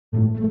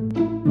Partnerships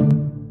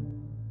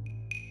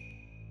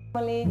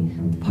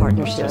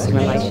and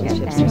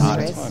relationships are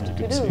stressed. You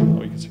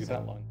can see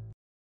that line.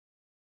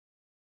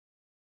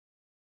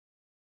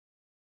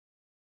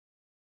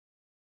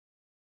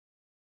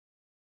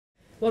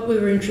 What we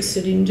were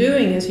interested in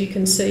doing, as you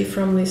can see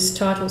from this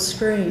title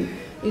screen,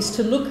 is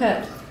to look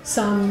at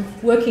some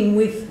working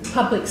with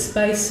public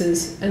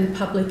spaces and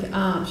public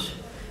art.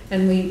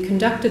 And we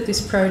conducted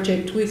this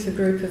project with a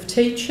group of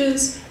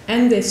teachers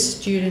and their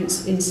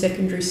students in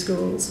secondary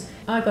schools.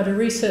 I got a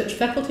research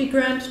faculty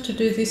grant to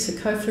do this, a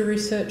COFA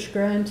Research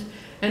Grant,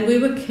 and we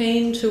were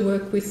keen to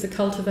work with the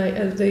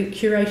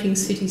Curating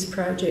Cities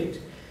project.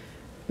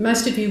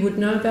 Most of you would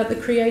know about the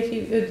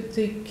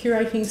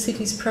Curating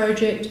Cities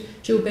project,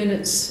 Jill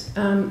Bennett's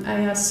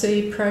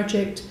ARC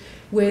project,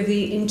 where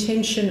the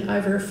intention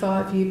over a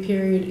 5-year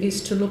period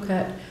is to look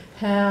at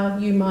how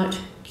you might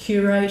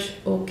curate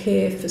or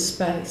care for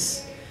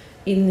space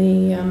in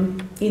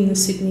the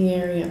Sydney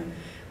area.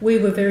 We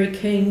were very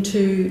keen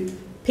to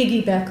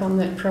piggyback on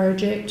that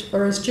project,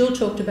 or as Jill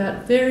talked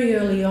about very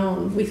early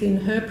on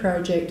within her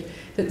project,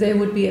 that there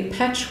would be a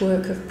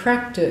patchwork of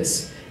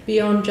practice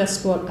beyond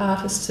just what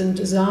artists and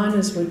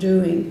designers were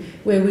doing,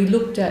 where we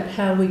looked at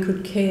how we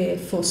could care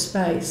for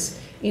space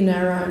in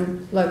our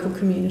own local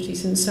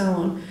communities and so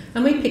on.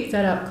 And we picked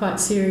that up quite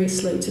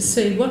seriously to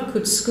see what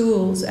could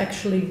schools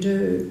actually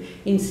do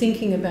in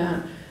thinking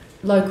about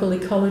local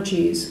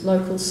ecologies,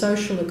 local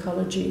social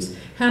ecologies.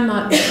 How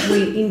might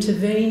we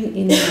intervene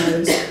in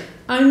those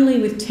only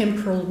with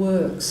temporal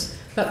works,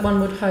 but one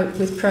would hope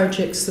with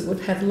projects that would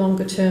have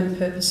longer term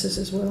purposes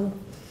as well.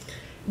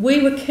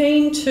 We were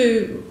keen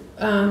to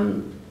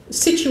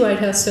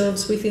situate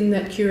ourselves within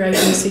that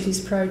Curating Cities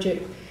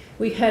project.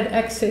 We had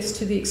access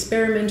to the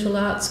Experimental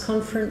Arts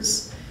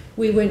Conference.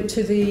 We went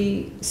to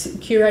the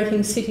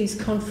Curating Cities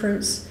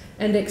Conference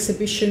and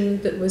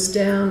exhibition that was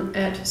down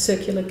at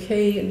Circular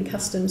Quay and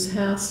Customs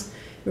House.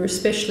 We were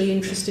especially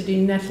interested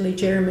in Natalie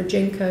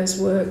Jeremijenko's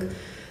work,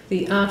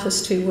 the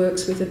artist who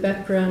works with a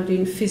background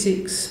in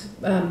physics,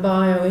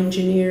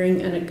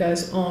 bioengineering, and it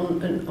goes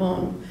on and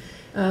on.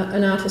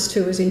 An artist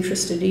who was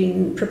interested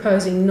in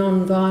proposing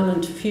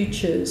non-violent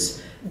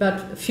futures,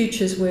 but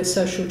futures where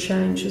social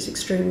change was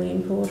extremely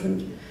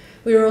important.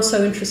 We were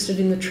also interested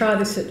in the Try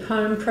This at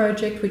Home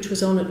project, which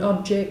was on at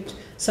Object.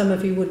 Some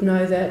of you would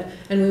know that,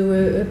 and we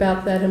were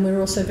about that, and we were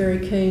also very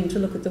keen to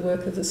look at the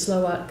work of the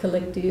Slow Art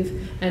Collective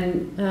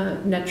and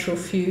Natural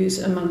Fuse,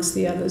 amongst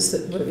the others,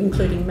 that were,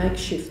 including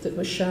Makeshift, that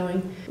was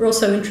showing. We're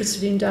also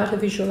interested in data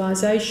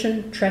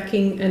visualisation,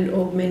 tracking, and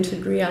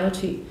augmented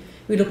reality.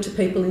 We looked to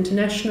people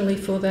internationally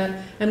for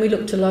that, and we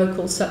looked to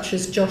locals such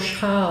as Josh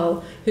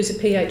Harl, who's a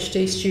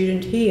PhD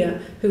student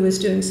here, who was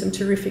doing some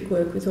terrific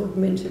work with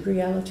augmented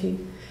reality.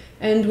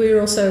 And we were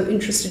also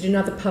interested in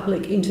other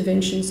public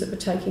interventions that were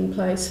taking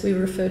place. We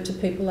referred to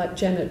people like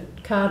Janet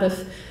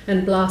Cardiff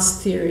and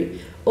Blast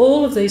Theory.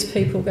 All of these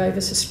people gave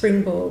us a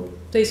springboard.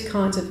 These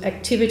kinds of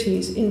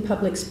activities in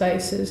public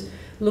spaces,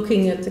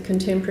 looking at the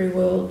contemporary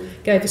world,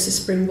 gave us a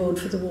springboard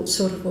for the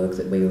sort of work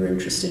that we were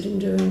interested in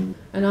doing.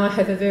 And I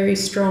have a very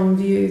strong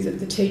view that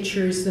the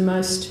teacher is the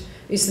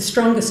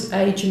strongest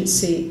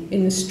agency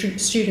in the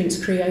student's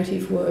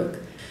creative work.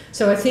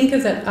 So I think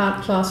of that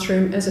art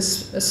classroom as a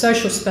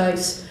social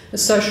space, a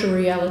social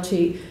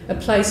reality, a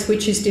place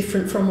which is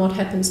different from what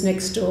happens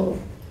next door.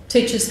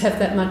 Teachers have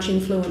that much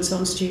influence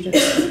on students.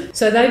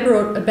 So they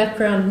brought a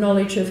background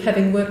knowledge of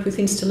having worked with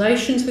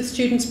installations with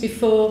students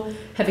before,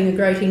 having a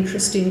great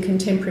interest in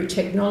contemporary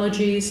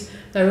technologies.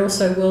 They were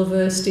also well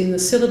versed in the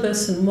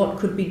syllabus and what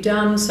could be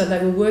done, so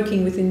they were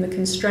working within the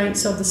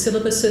constraints of the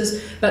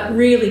syllabuses, but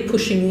really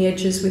pushing the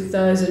edges with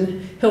those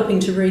and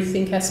helping to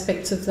rethink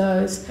aspects of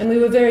those. And we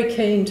were very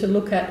keen to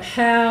look at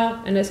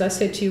how, and as I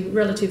said to you,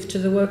 relative to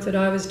the work that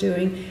I was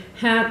doing,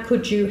 how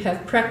could you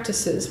have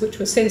practices which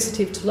were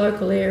sensitive to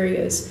local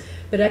areas,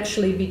 but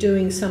actually be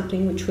doing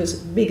something which was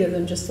bigger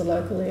than just the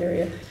local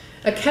area.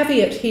 A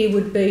caveat here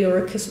would be, or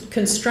a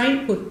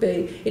constraint would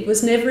be, it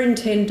was never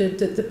intended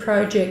that the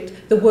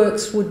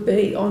works would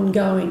be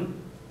ongoing.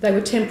 They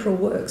were temporal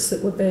works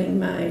that were being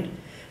made.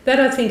 That,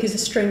 I think, is a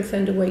strength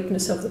and a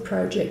weakness of the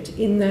project,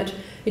 in that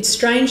it's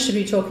strange to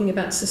be talking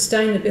about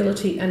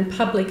sustainability and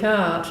public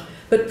art,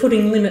 but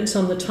putting limits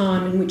on the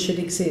time in which it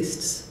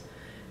exists.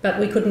 But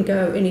we couldn't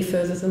go any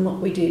further than what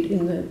we did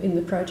in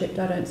the project,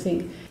 I don't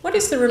think. What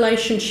is the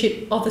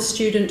relationship of a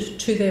student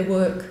to their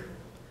work?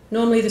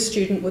 Normally the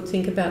student would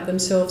think about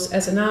themselves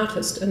as an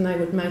artist and they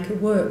would make a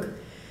work.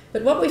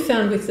 But what we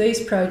found with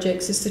these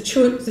projects is the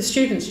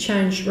students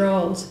changed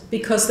roles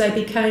because they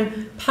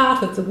became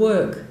part of the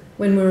work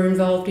when we were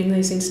involved in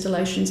these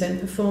installations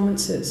and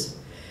performances.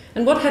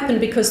 And what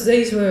happened, because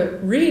these were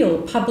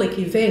real public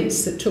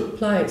events that took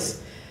place,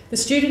 the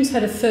students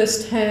had a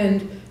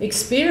first-hand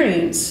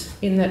experience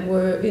in that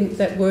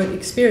word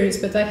experience,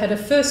 but they had a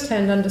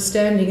first-hand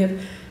understanding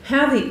of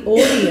how the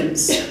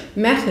audience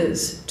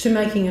matters to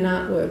making an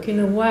artwork in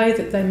a way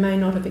that they may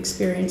not have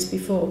experienced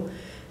before.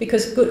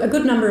 Because a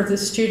good number of the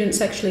students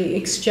actually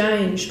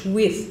exchanged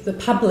with the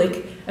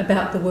public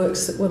about the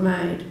works that were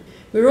made.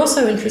 We're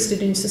also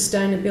interested in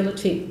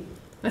sustainability.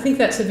 I think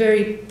that's a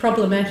very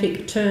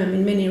problematic term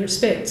in many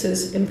respects,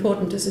 as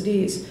important as it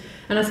is.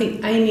 And I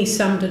think Amy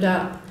summed it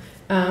up,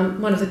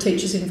 one of the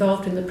teachers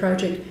involved in the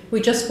project.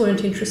 We just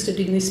weren't interested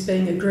in this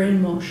being a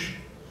greenwash,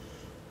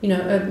 you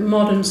know, a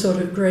modern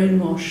sort of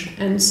greenwash.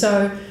 And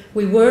so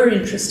we were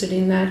interested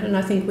in that, and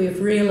I think we have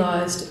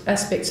realised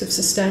aspects of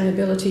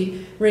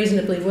sustainability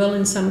reasonably well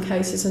in some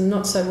cases and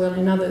not so well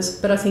in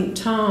others. But I think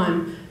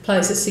time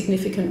plays a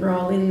significant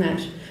role in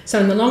that. So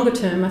in the longer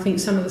term, I think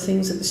some of the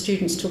things that the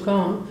students took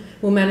on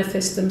will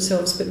manifest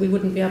themselves, but we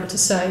wouldn't be able to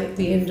say at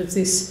the end of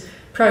this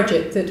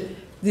project that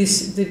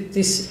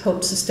this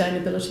helps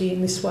sustainability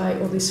in this way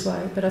or this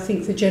way. But I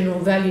think the general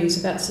values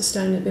about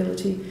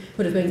sustainability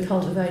would have been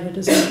cultivated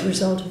as a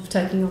result of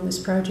taking on this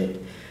project.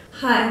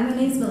 Hi, my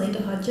name is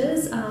Melinda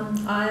Hodges.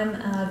 I'm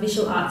a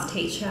visual arts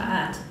teacher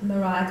at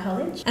Mariah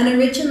College. And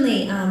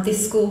originally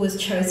this school was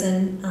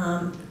chosen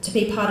to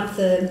be part of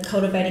the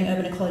Cultivating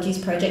Urban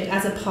Ecologies project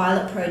as a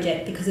pilot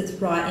project because it's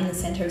right in the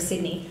centre of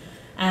Sydney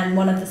and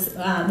one of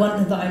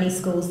the only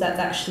schools that's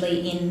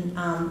actually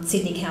in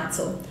Sydney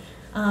Council.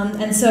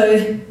 And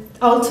so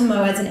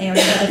Ultimo as an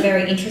area had a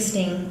very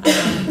interesting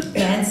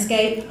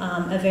landscape,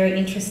 a very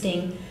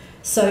interesting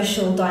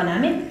social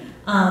dynamic.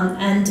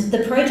 And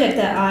the project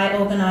that I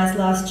organised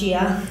last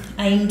year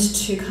aimed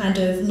to kind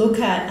of look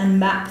at and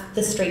map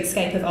the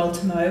streetscape of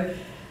Ultimo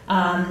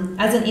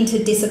as an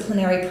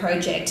interdisciplinary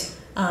project.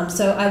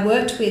 So I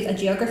worked with a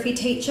geography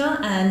teacher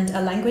and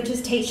a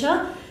languages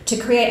teacher to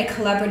create a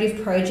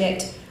collaborative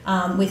project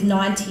with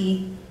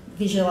 90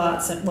 visual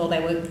arts, well,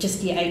 they were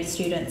just Year 8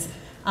 students.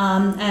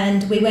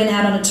 And we went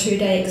out on a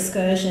 2-day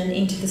excursion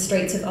into the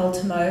streets of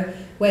Ultimo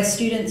where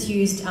students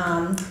used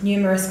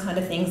numerous kind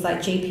of things like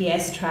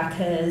GPS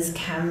trackers,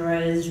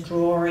 cameras,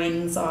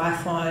 drawings,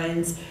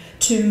 iPhones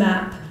to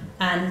map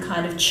and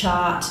kind of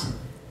chart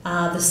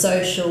the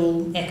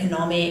social,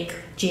 economic,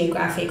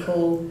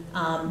 geographical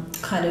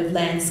kind of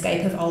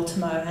landscape of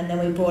Ultimo, and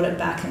then we brought it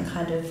back and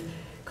kind of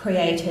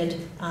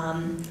created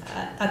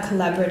a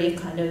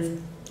collaborative kind of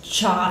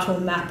chart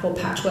or map or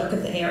patchwork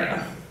of the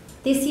area.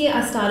 This year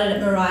I started at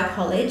Mariah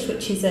College,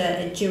 which is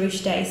a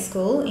Jewish day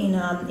school in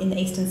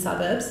the eastern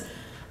suburbs,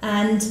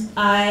 and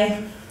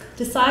I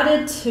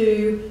decided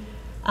to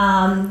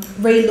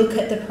re-look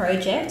at the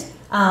project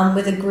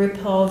with a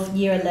group of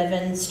Year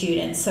 11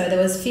 students. So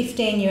there was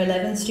 15 Year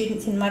 11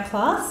 students in my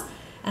class,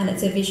 and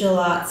it's a visual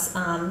arts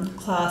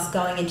class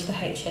going into the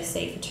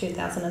HSC for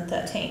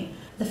 2013.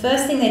 The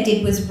first thing they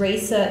did was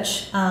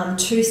research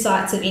 2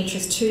 sites of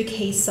interest, 2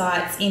 key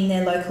sites in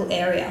their local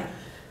area.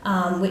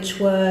 Which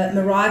were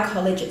Mariah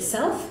College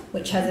itself,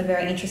 which has a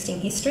very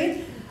interesting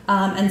history,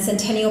 and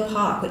Centennial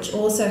Park, which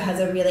also has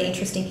a really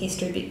interesting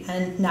history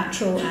and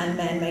natural and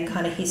man-made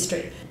kind of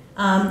history.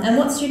 And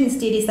what students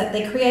did is that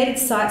they created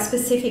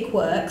site-specific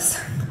works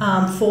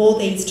for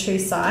these 2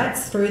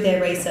 sites through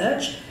their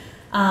research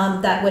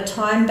that were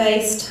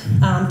time-based,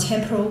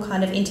 temporal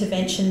kind of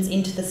interventions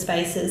into the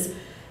spaces,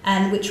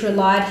 and which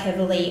relied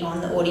heavily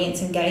on the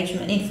audience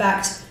engagement. In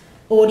fact,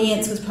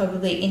 audience was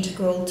probably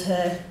integral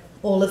to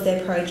all of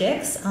their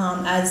projects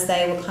as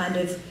they were kind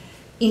of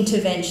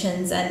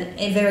interventions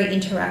and very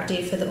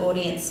interactive for the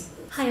audience.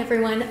 Hi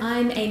everyone,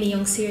 I'm Amy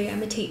Yongsiri.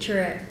 I'm a teacher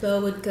at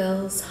Burwood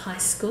Girls High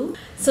School.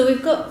 So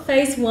we've got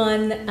phase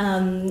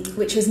 1,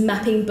 which was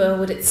mapping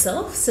Burwood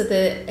itself. So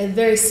they're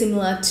very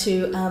similar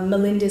to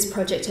Melinda's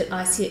project at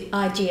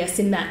IGS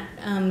in that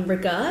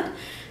regard.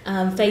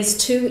 Phase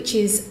 2, which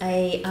is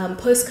a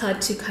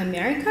postcard to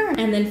Chimerica.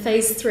 And then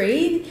phase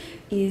 3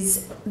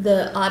 is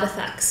the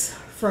artefacts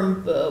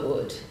from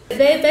Burwood.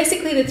 They're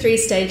basically the 3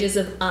 stages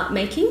of art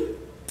making.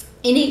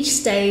 In each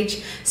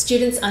stage,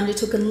 students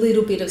undertook a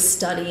little bit of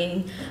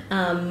studying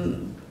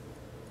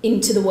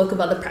into the work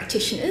of other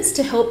practitioners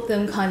to help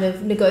them kind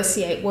of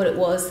negotiate what it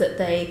was that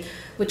they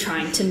were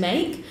trying to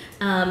make.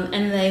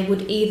 And they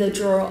would either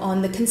draw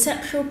on the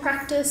conceptual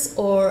practice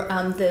or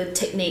the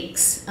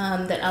techniques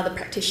that other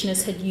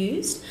practitioners had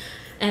used.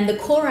 And the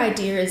core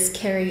idea, as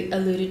Kerry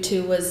alluded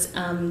to, was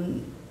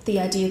the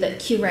idea that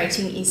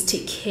curating is to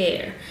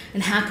care,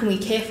 and how can we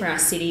care for our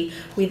city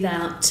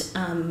without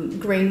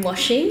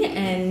greenwashing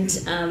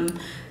and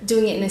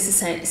doing it in a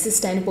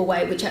sustainable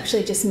way, which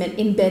actually just meant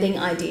embedding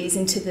ideas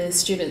into the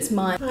students'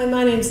 mind. Hi,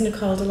 my name's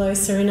Nicole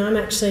DeLosa, and I'm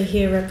actually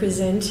here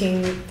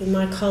representing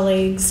my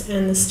colleagues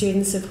and the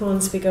students of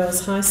Hornsby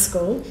Girls High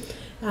School.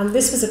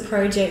 This was a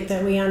project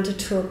that we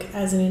undertook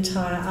as an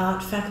entire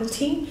art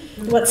faculty.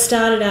 What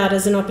started out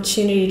as an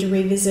opportunity to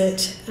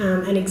revisit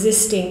an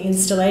existing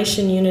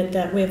installation unit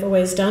that we've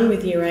always done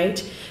with Year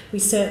 8, we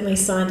certainly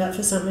signed up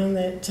for something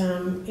that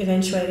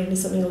eventuated into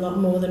something a lot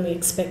more than we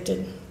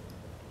expected.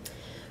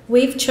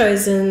 We've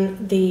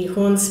chosen the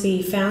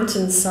Hornsby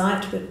Fountain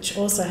site, which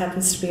also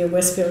happens to be a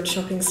Westfield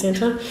shopping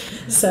centre,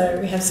 so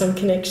we have some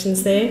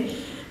connections there.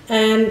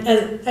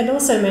 And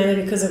also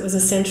mainly because it was a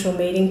central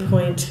meeting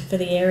point for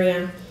the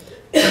area,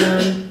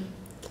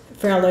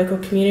 for our local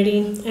community.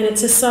 And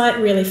it's a site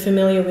really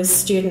familiar with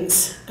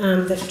students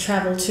that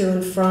travel to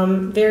and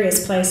from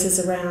various places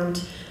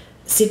around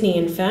Sydney,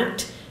 in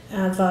fact.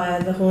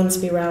 via the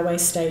Hornsby railway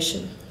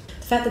station.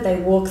 The fact that they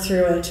walk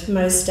through it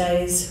most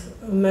days,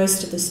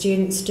 most of the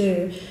students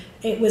do,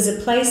 it was a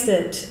place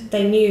that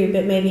they knew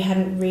but maybe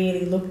hadn't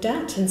really looked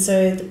at, and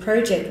so the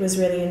project was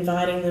really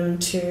inviting them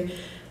to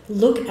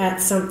look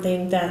at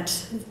something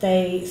that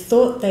they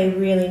thought they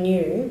really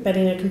knew but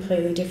in a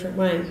completely different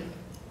way.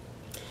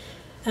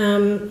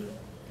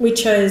 We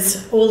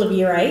chose all of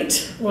Year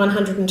 8,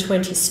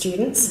 120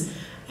 students,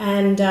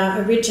 and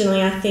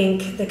originally I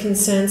think the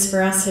concerns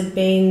for us had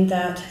been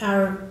that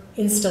our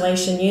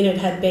installation unit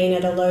had been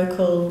at a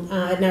local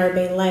at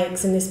Narrabeen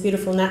Lakes in this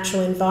beautiful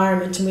natural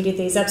environment, and we did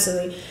these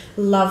absolutely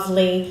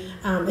lovely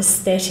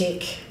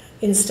aesthetic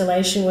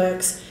installation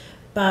works.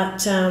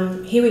 But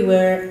here we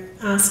were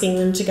asking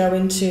them to go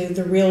into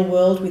the real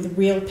world with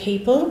real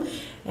people,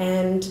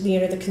 and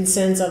the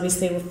concerns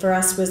obviously for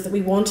us was that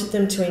we wanted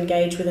them to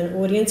engage with an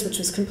audience which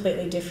was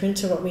completely different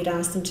to what we'd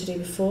asked them to do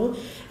before,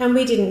 and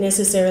we didn't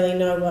necessarily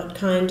know what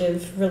kind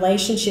of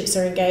relationships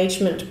or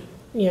engagement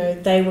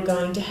they were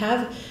going to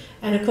have.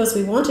 And of course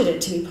we wanted it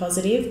to be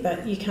positive,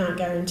 but you can't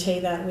guarantee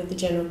that with the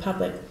general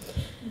public.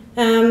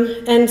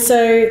 And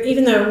so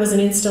even though it was an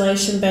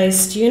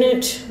installation-based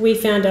unit, we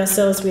found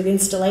ourselves with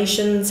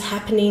installations,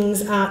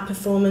 happenings, art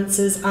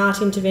performances,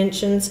 art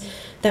interventions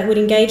that would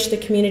engage the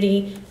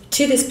community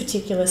to this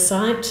particular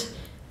site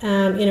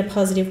in a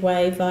positive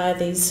way via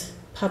these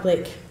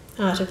public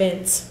art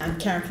events. I'm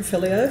Karen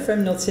Profilio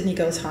from North Sydney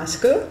Girls High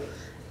School,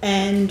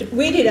 and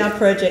we did our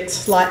project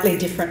slightly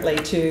differently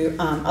to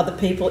other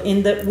people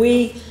in that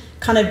we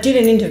kind of did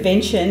an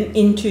intervention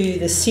into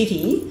the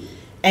city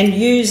and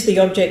used the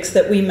objects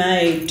that we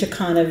made to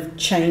kind of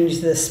change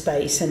the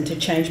space and to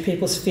change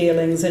people's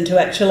feelings and to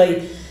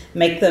actually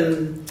make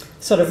them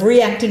sort of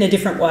react in a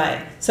different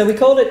way. So we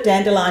called it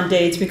Dandelion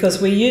Deeds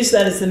because we used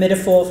that as the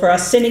metaphor for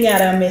us sending out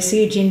our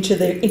message into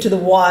the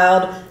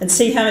wild and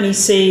see how many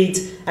seeds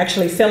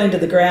actually fell into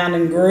the ground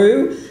and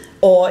grew,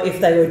 or if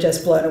they were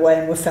just blown away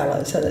and were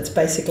fallow. So that's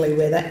basically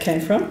where that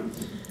came from.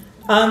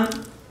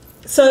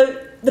 So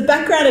the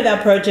background of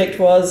our project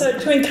was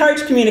to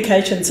encourage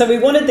communication. So we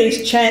wanted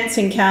these chance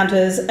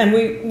encounters, and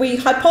we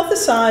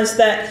hypothesised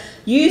that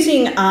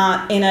using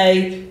art in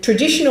a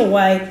traditional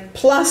way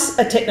plus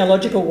a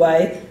technological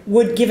way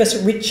would give us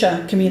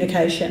richer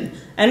communication.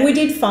 And we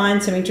did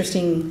find some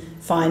interesting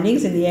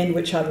findings in the end,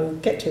 which I will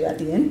get to at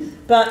the end.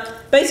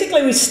 But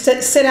basically we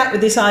set out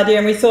with this idea,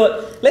 and we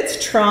thought,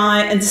 let's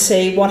try and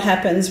see what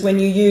happens when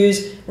you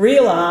use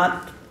real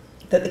art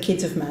that the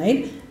kids have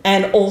made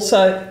and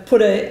also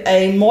put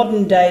a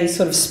modern day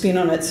sort of spin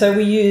on it. So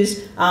we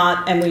used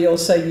art, and we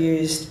also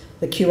used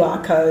the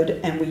QR code,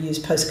 and we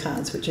used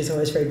postcards, which is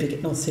always very big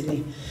at North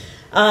Sydney.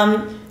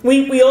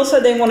 We also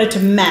then wanted to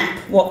map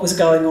what was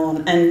going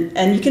on,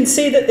 and you can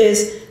see that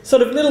there's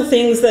sort of little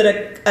things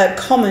that are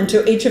common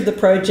to each of the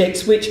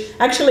projects, which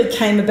actually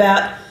came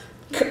about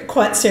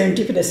quite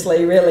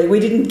serendipitously, really.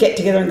 We didn't get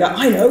together and go,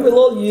 I know, we'll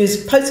all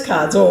use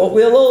postcards, or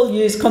we'll all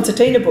use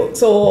concertina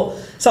books, or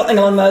something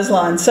along those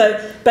lines.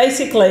 So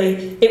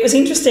basically, it was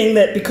interesting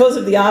that because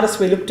of the artists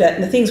we looked at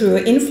and the things we were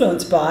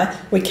influenced by,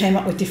 we came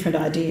up with different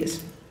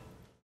ideas.